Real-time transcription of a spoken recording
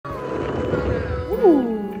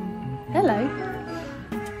Ooh, hello.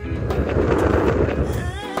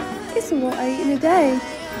 This is what I eat in a day.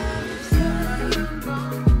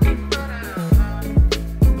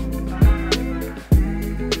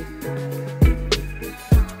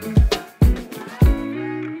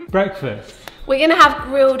 Breakfast. We're gonna have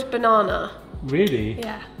grilled banana. Really?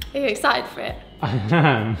 Yeah. Are you excited for it? I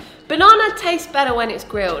am. Banana tastes better when it's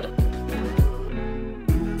grilled.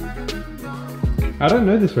 I don't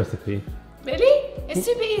know this recipe. Really? It's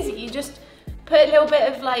super easy. You just put a little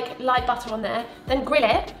bit of like light butter on there, then grill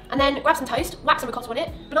it, and then grab some toast, whack some ricotta on it,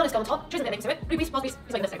 bananas go on top, drizzle a bit of it, blueberries, raspberries,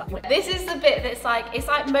 this is the bit that's like, it's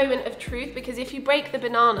like moment of truth, because if you break the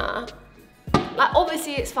banana, like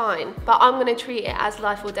obviously it's fine, but I'm gonna treat it as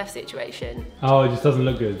life or death situation. Oh, it just doesn't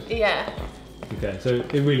look good. Yeah. Okay, so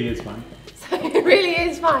it really is fine. So it really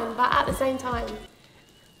is fine, but at the same time,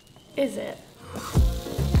 is it?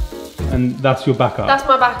 And that's your backup? That's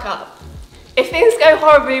my backup. If things go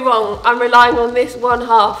horribly wrong, I'm relying on this one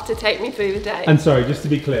half to take me through the day. And sorry, just to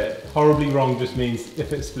be clear, horribly wrong just means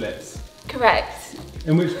if it splits. Correct.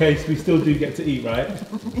 In which case, we still do get to eat, right?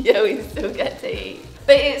 Yeah, we still get to eat.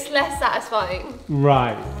 But it's less satisfying.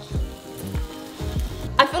 Right.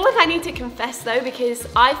 I feel like I need to confess though, because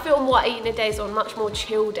I film what I eat in a day is on much more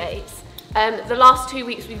chill days. The last 2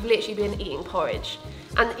 weeks we've literally been eating porridge.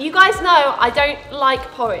 And you guys know I don't like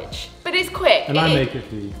porridge, but it's quick. And I make it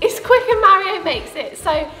for you. It's quick and Mario makes it,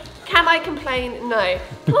 so can I complain? No.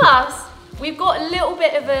 Plus, we've got a little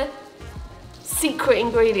bit of a secret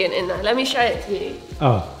ingredient in there. Let me show it to you.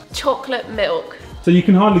 Oh. Chocolate milk. So you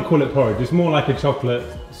can hardly call it porridge, it's more like a chocolate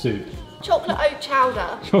soup. Chocolate oat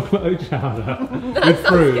chowder. Chocolate oat chowder That with sounds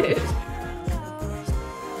fruit. good.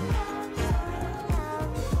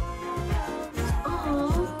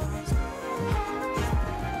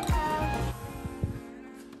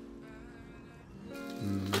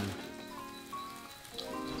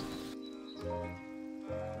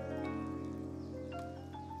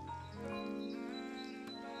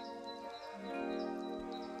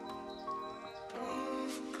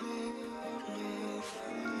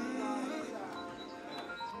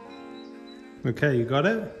 Okay, you got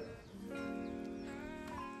it?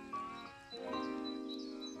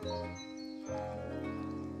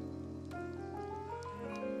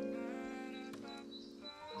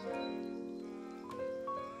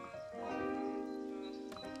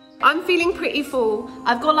 I'm feeling pretty full.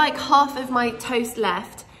 I've got like half of my toast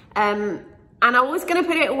left, and I was gonna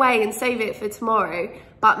put it away and save it for tomorrow,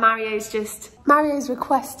 but Mario's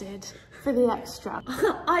requested for the extra.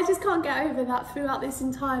 I just can't get over that throughout this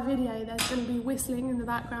entire video there's gonna be whistling in the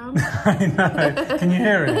background. I know, can you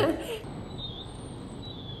hear it?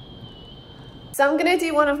 So I'm gonna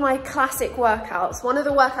do one of my classic workouts, one of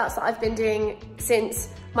the workouts that I've been doing since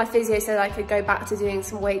my physio said I could go back to doing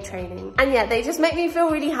some weight training. And yeah, they just make me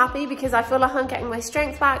feel really happy because I feel like I'm getting my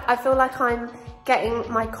strength back. I feel like I'm getting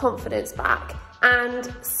my confidence back.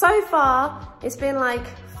 And so far, it's been like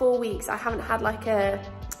 4 weeks. I haven't had like a,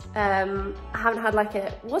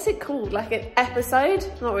 what's it called? Like an episode?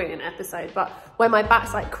 Not really an episode, but where my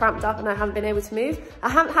back's like cramped up and I haven't been able to move. I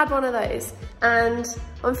haven't had one of those and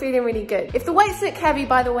I'm feeling really good. If the weights look heavy,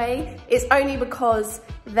 by the way, it's only because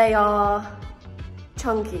they are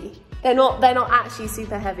chunky. They're not actually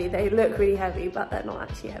super heavy. They look really heavy, but they're not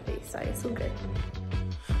actually heavy, so it's all good.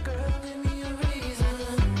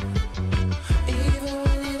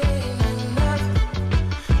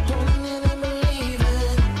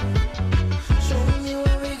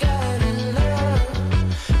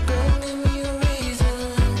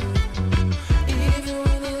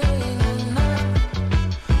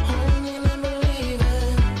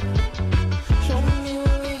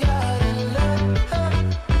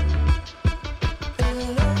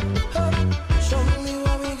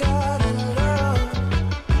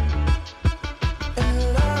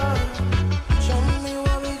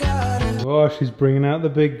 Oh, she's bringing out the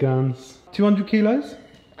big guns. 200 kilos?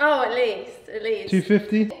 Oh, at least.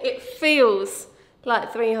 250? It feels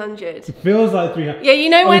like 300. It feels like 300. Yeah, you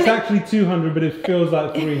know when it's actually 200, but it feels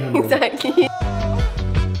like 300. Exactly.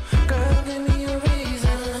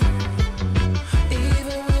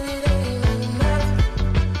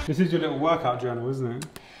 This is your little workout journal, isn't it?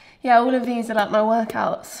 Yeah, all of these are like my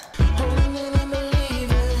workouts.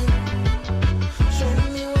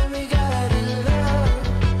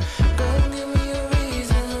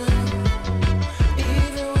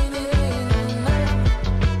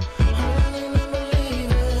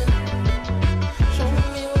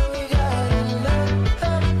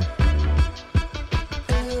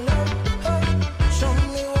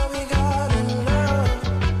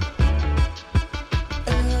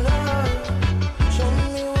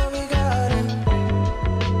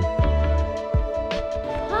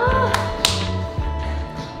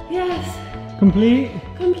 Complete?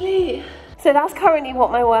 Complete. So that's currently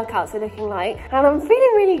what my workouts are looking like, and I'm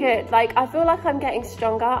feeling really good. Like, I feel like I'm getting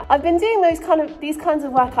stronger. I've been doing these kinds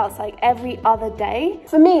of workouts like every other day.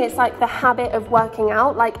 For me, it's like the habit of working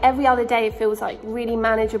out. Like every other day it feels like really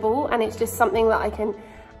manageable, and it's just something that I can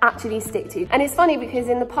actually stick to. And it's funny because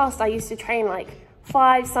in the past I used to train like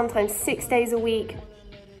 5, sometimes 6 days a week.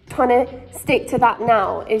 Trying to stick to that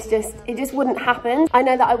now is just, it just wouldn't happen. I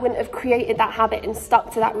know that I wouldn't have created that habit and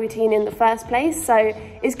stuck to that routine in the first place. So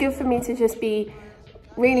it's good for me to just be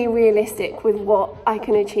really realistic with what I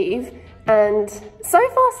can achieve. And so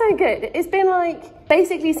far so good. It's been like,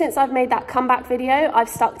 basically since I've made that comeback video, I've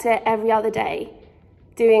stuck to it every other day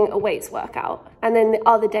doing a weights workout. And then the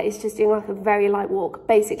other days just doing like a very light walk,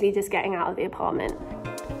 basically just getting out of the apartment.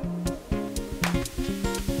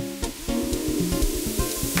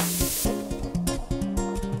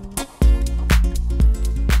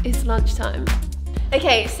 It's lunchtime.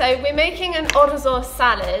 Okay, so we're making an orzo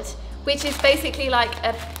salad, which is basically like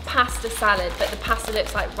a pasta salad, but the pasta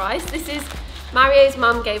looks like rice. This is, Mario's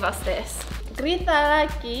mum gave us this.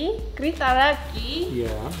 Gritaraki.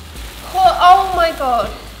 Yeah. Oh my god.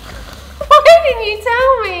 Why didn't you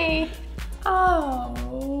tell me? Oh.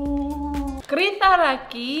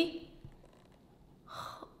 Gritaraki.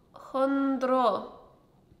 Hondro.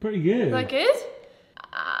 Pretty good. Is that good?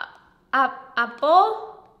 Apple.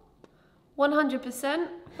 100%,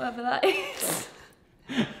 whatever that is.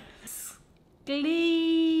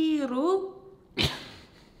 Skliru.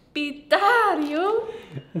 Pitario.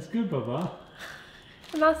 That's good, Baba.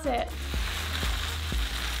 And that's it.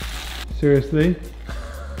 Seriously?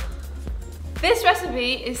 This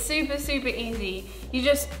recipe is super easy. You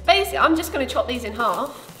just, basically, I'm just gonna chop these in half.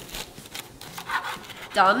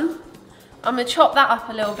 Done. I'm gonna chop that up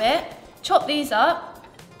a little bit. Chop these up.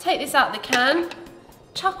 Take this out of the can.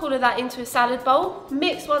 Chuck all of that into a salad bowl.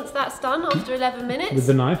 Mix once that's done after 11 minutes. With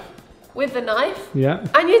the knife? With the knife. Yeah.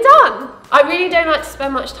 And you're done. I really don't like to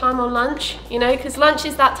spend much time on lunch, you know, because lunch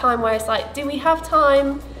is that time where it's like, do we have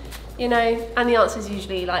time? You know, and the answer is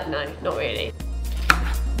usually like, no, not really.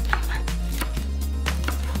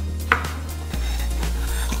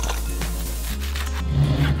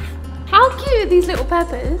 How cute are these little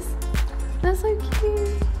peppers? They're so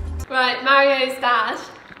cute. Right, Mario's dad.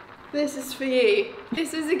 This is for you.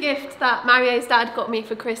 This is a gift that Mario's dad got me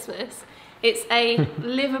for Christmas. It's a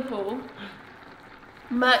Liverpool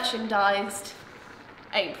merchandised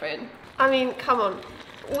apron. I mean, come on.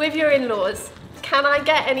 With your in-laws, can I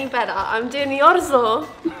get any better? I'm doing the orzo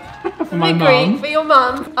for my mum. For your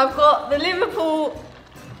mum. I've got the Liverpool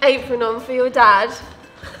apron on for your dad.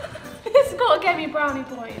 This has got to get me brownie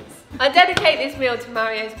points. I dedicate this meal to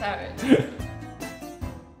Mario's parents.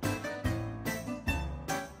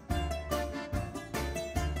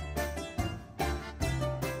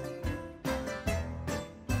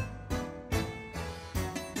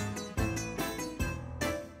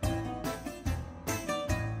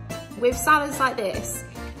 With salads like this,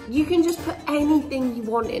 you can just put anything you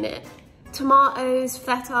want in it. Tomatoes,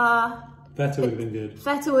 feta. Feta would have been good.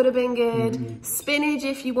 Feta would have been good. Spinach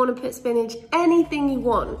if you want to put spinach. Anything you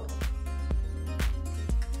want.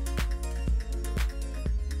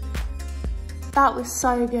 That was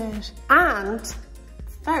so good. And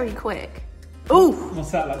very quick. Ooh. What's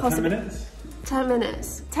that, like possibly 10 minutes? 10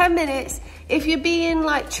 minutes. 10 minutes. If you're being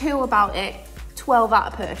like chill about it, 12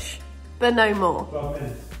 at a push, but no more. 12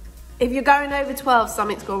 minutes. If you're going over 12,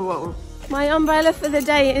 something's gone wrong. My umbrella for the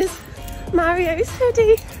day is Mario's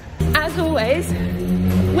hoodie. As always,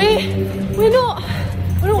 we're not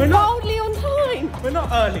wildly on time. We're not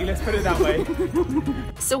early, let's put it that way.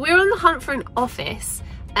 So we're on the hunt for an office.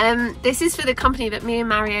 This is for the company that me and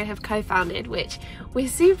Mario have co-founded, which we're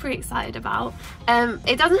super excited about.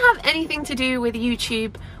 It doesn't have anything to do with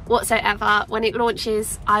YouTube whatsoever. When it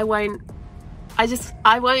launches, I'm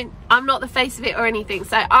not the face of it or anything,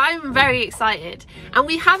 so I'm very excited. And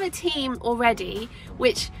we have a team already,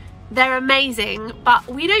 which they're amazing, but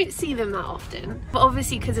we don't see them that often. But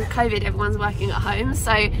obviously because of COVID, everyone's working at home,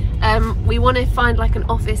 so we want to find like an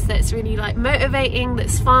office that's really like motivating,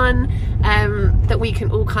 that's fun, that we can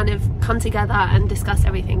all kind of come together and discuss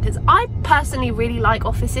everything. Because I personally really like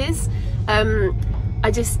offices.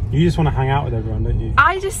 You just want to hang out with everyone, don't you?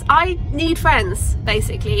 I need friends,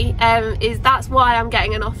 basically. That's why I'm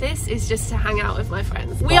getting an office, is just to hang out with my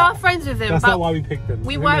friends. We are friends with them, that's but not why we picked them.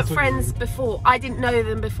 We weren't friends before. I didn't know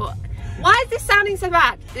them before. Why is this sounding so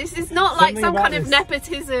bad? This is not like some kind of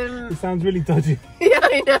nepotism. It sounds really dodgy. Yeah,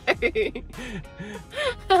 I know.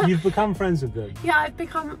 You've become friends with them. Yeah,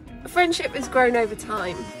 friendship has grown over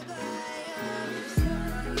time.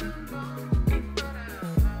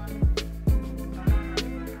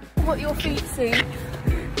 what your feet see.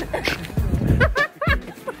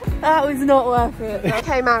 That was not worth it.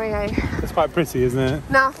 Okay, Mario. It's quite pretty, isn't it?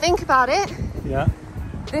 Now think about it. Yeah.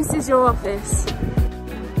 This is your office.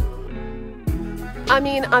 I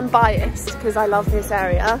mean, I'm biased because I love this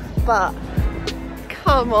area, but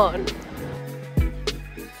come on.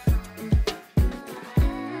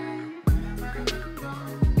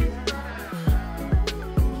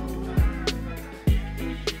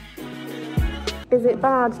 Is it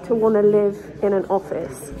bad to want to live in an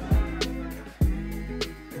office?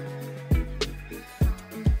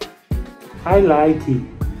 I like it.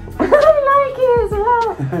 I like it as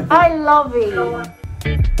well. I love it.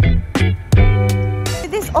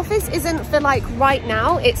 This office isn't for like right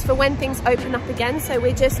now, it's for when things open up again. So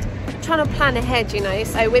we're just trying to plan ahead, you know.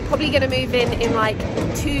 So we're probably going to move in like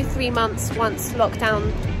 2-3 months once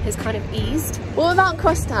lockdown has kind of eased. What about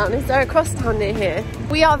Crosstown? Is there a Crosstown near here?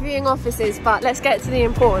 We are viewing offices, but let's get to the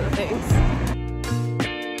important things.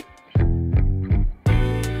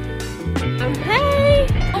 Hey!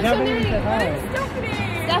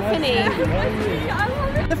 Stephanie!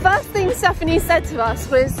 The first thing Stephanie said to us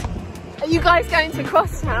was, are you guys going to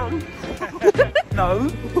Crosstown? No.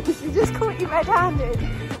 She just caught you red-handed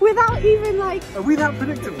without even like... Are we that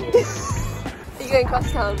predictable? Are you going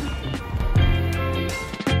Crosstown?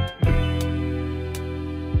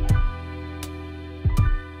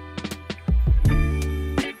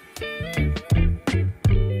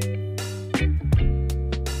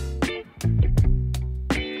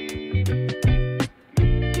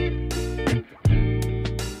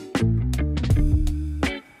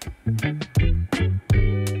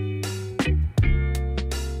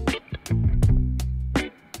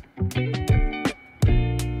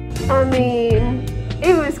 I mean,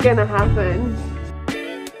 it was gonna happen.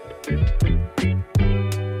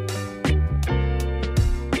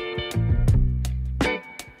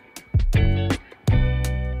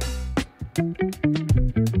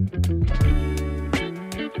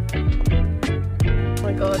 Oh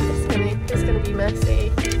my god, it's gonna be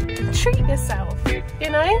messy. Treat yourself, you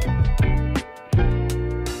know?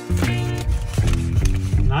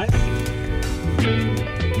 Nice.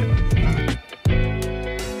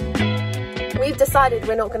 We've decided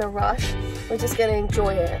we're not going to rush, we're just going to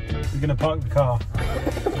enjoy it. We're going to park the car.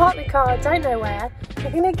 Park the car, don't know where.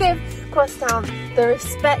 We're going to give Crosstown the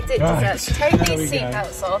respect it deserves. Take these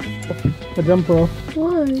seatbelts off. A jumper off.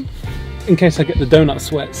 Why? In case I get the donut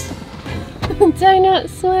sweats. Donut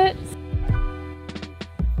sweats.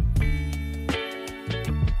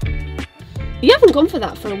 You haven't gone for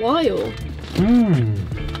that for a while.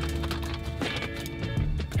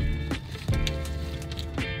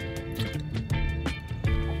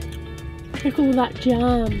 Look at all that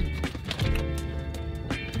jam.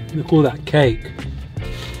 Look at all that cake.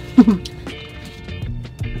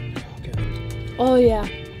 Oh yeah.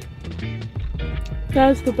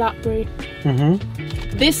 There's the blackberry.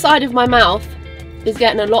 This side of my mouth is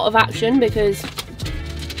getting a lot of action because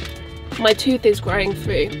my tooth is growing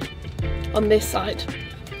through on this side.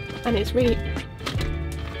 And it's really...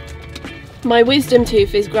 My wisdom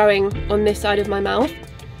tooth is growing on this side of my mouth.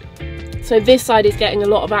 So this side is getting a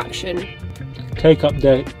lot of action. Cake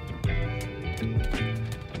update.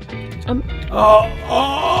 Oh no!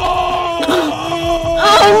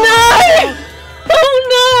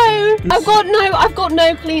 Oh no! I've got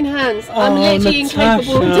no clean hands. I'm literally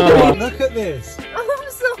incapable of doing it. Look at this. I'm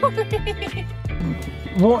sorry.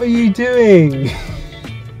 What are you doing?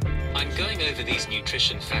 I'm going over these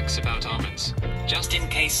nutrition facts about almonds, just in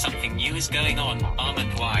case something new is going on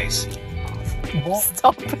almond-wise. What?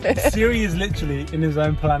 Stop it. Siri is literally in his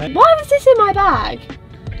own planet. Why was this in my bag?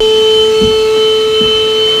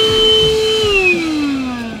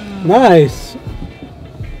 Nice.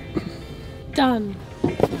 Done.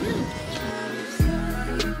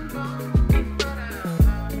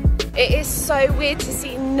 It is so weird to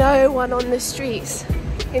see no one on the streets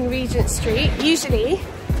in Regent Street. Usually,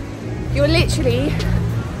 you're literally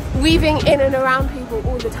weaving in and around people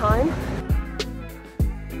all the time.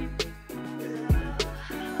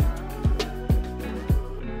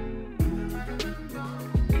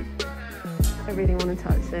 I really want to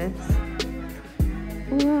touch this.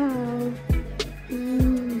 Wow.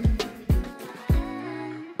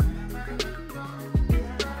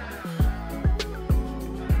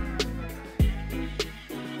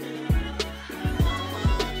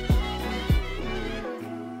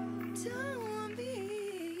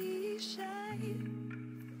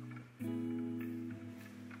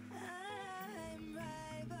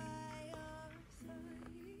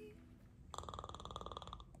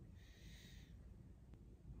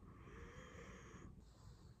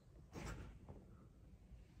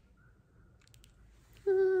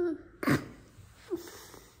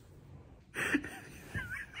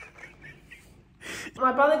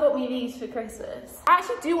 My brother got me these for Christmas. I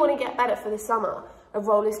actually do want to get better for the summer of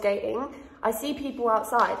roller skating. I see people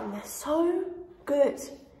outside and they're so good.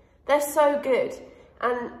 They're so good.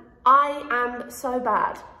 And I am so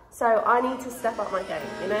bad. So I need to step up my game,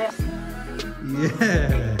 you know?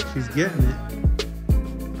 Yeah, she's getting it.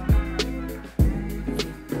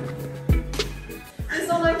 This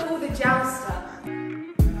one I call the jouster.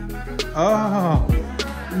 Oh,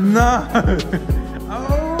 no.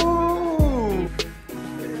 Oh.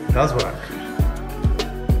 It does work.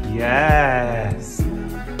 Yes.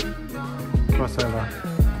 Crossover.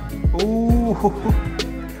 Ooh.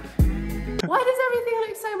 Why does everything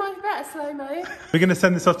look so much better slow-mo? We're going to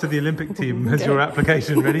send this off to the Olympic team as your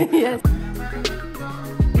application. Ready? Yes.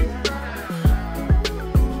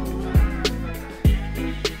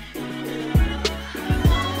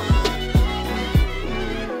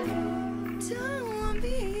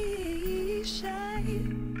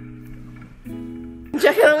 Do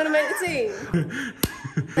you reckon I'm going to make the team?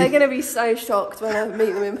 They're going to be so shocked when I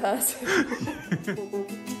meet them in person.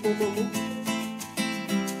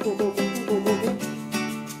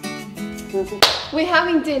 We're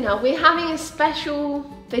having dinner. We're having a special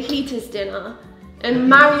fajitas dinner. And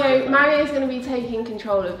Mario's going to be taking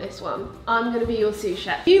control of this one. I'm going to be your sous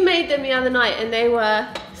chef. You made them the other night and they were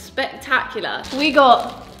spectacular. We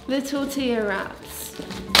got the tortilla wraps,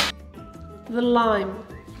 the lime,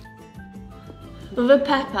 the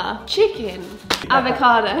pepper, chicken,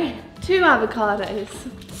 avocado, 2 avocados,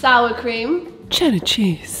 sour cream, cheddar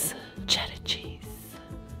cheese,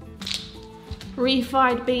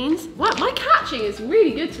 refried beans. Wow, my catching is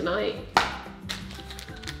really good tonight.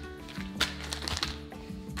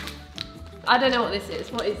 I don't know what this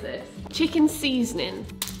is. What is this? Chicken seasoning,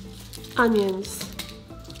 onions,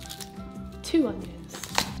 2 onions.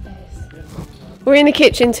 We're in the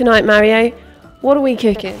kitchen tonight, Mario. What are we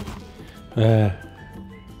cooking?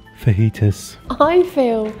 Fajitas. I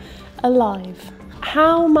feel alive.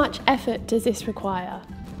 How much effort does this require?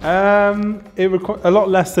 It requires a lot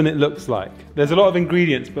less than it looks like. There's a lot of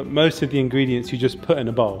ingredients, but most of the ingredients you just put in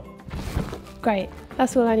a bowl. Great,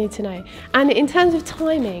 that's all I need to know. And in terms of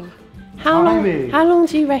timing, how long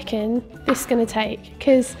do you reckon this is going to take?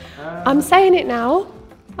 Because I'm saying it now,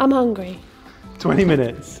 I'm hungry. 20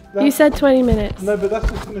 minutes. You said 20 minutes. No, but that's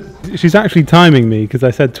just gonna... She's actually timing me because I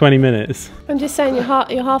said 20 minutes. I'm just saying you're half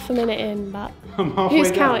a minute in, but I'm halfway who's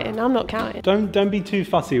down. counting? I'm not counting. Don't be too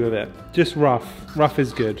fussy with it. Just rough. Rough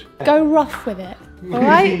is good. Go rough with it, all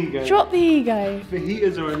right? Drop the ego.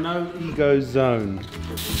 Fajitas are a no-ego zone.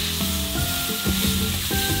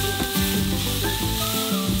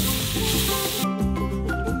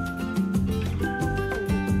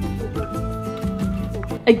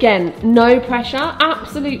 Again, no pressure,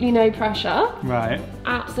 absolutely no pressure. Right.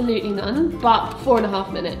 Absolutely none, but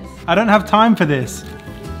 4.5 minutes. I don't have time for this.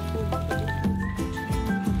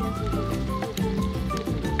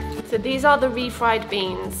 So these are the refried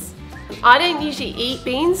beans. I don't usually eat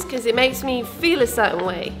beans because it makes me feel a certain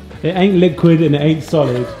way. It ain't liquid and it ain't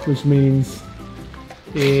solid, which means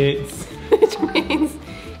it's... Which means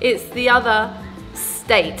it's the other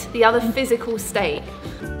state, the other physical state.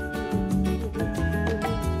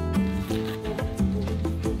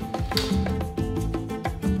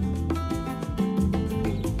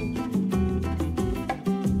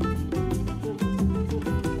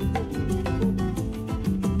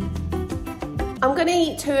 I'm gonna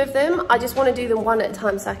eat 2 of them. I just wanna do them one at a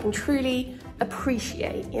time so I can truly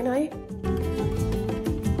appreciate, you know?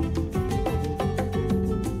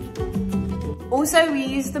 Also, we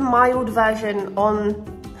use the mild version on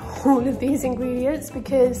all of these ingredients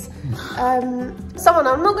because someone,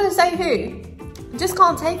 I'm not gonna say who, just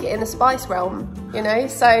can't take it in the spice realm, you know?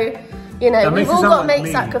 So, you know, we've all got to make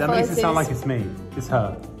sacrifices. That makes it sound like it's me. It's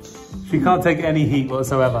her. She can't take any heat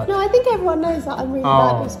whatsoever. No, I think everyone knows that I'm really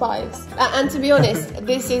bad with spice. And to be honest,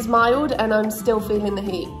 this is mild and I'm still feeling the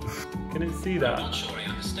heat. Can it see that? I'm not sure I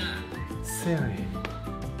understand. Siri.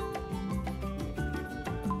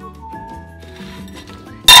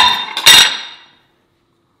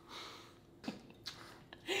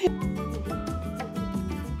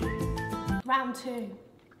 Round 2.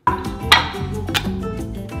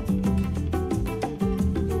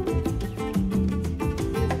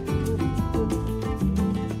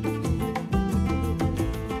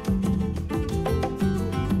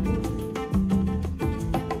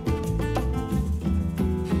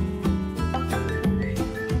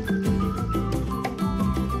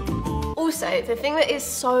 Also, the thing that is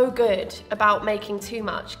so good about making too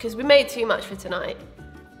much, because we made too much for tonight,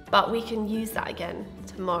 but we can use that again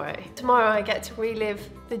tomorrow. Tomorrow I get to relive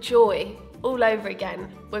the joy all over again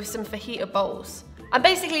with some fajita bowls. I'm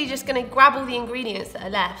basically just gonna grab all the ingredients that are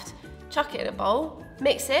left, chuck it in a bowl,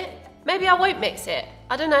 mix it. Maybe I won't mix it.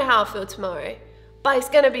 I don't know how I feel tomorrow, but it's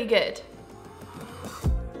gonna be good.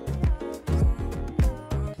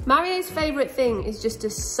 Mario's favourite thing is just to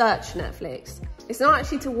search Netflix. It's not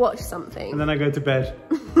actually to watch something. And then I go to bed.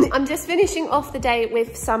 I'm just finishing off the day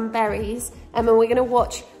with some berries, and then we're gonna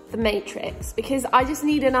watch The Matrix, because I just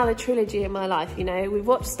need another trilogy in my life, you know? We've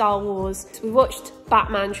watched Star Wars, we've watched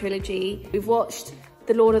Batman trilogy, we've watched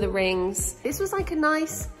The Lord of the Rings. This was like a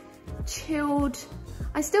nice, chilled,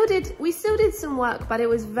 we still did some work, but it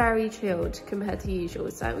was very chilled compared to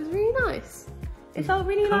usual, so it was really nice. It felt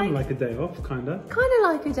really kind of like a day off, kind of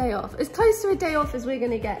like a day off. As close to a day off as we're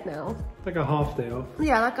gonna get now. Like a half day off.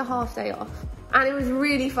 Yeah, like a half day off. And it was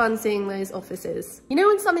really fun seeing those offices. You know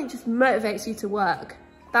when something just motivates you to work?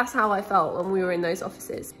 That's how I felt when we were in those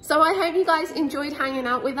offices. So I hope you guys enjoyed hanging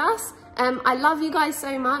out with us. I love you guys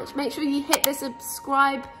so much. Make sure you hit the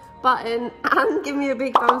subscribe button and give me a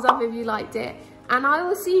big thumbs up if you liked it. And I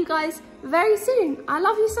will see you guys very soon. I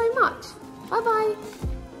love you so much. Bye-bye.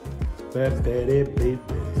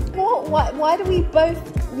 What? Why do we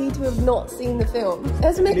both need to have not seen the film?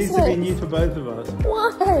 Doesn't make sense. It needs to be new for both of us.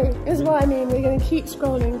 Why? Is what I mean. We're going to keep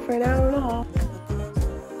scrolling for an hour and a half.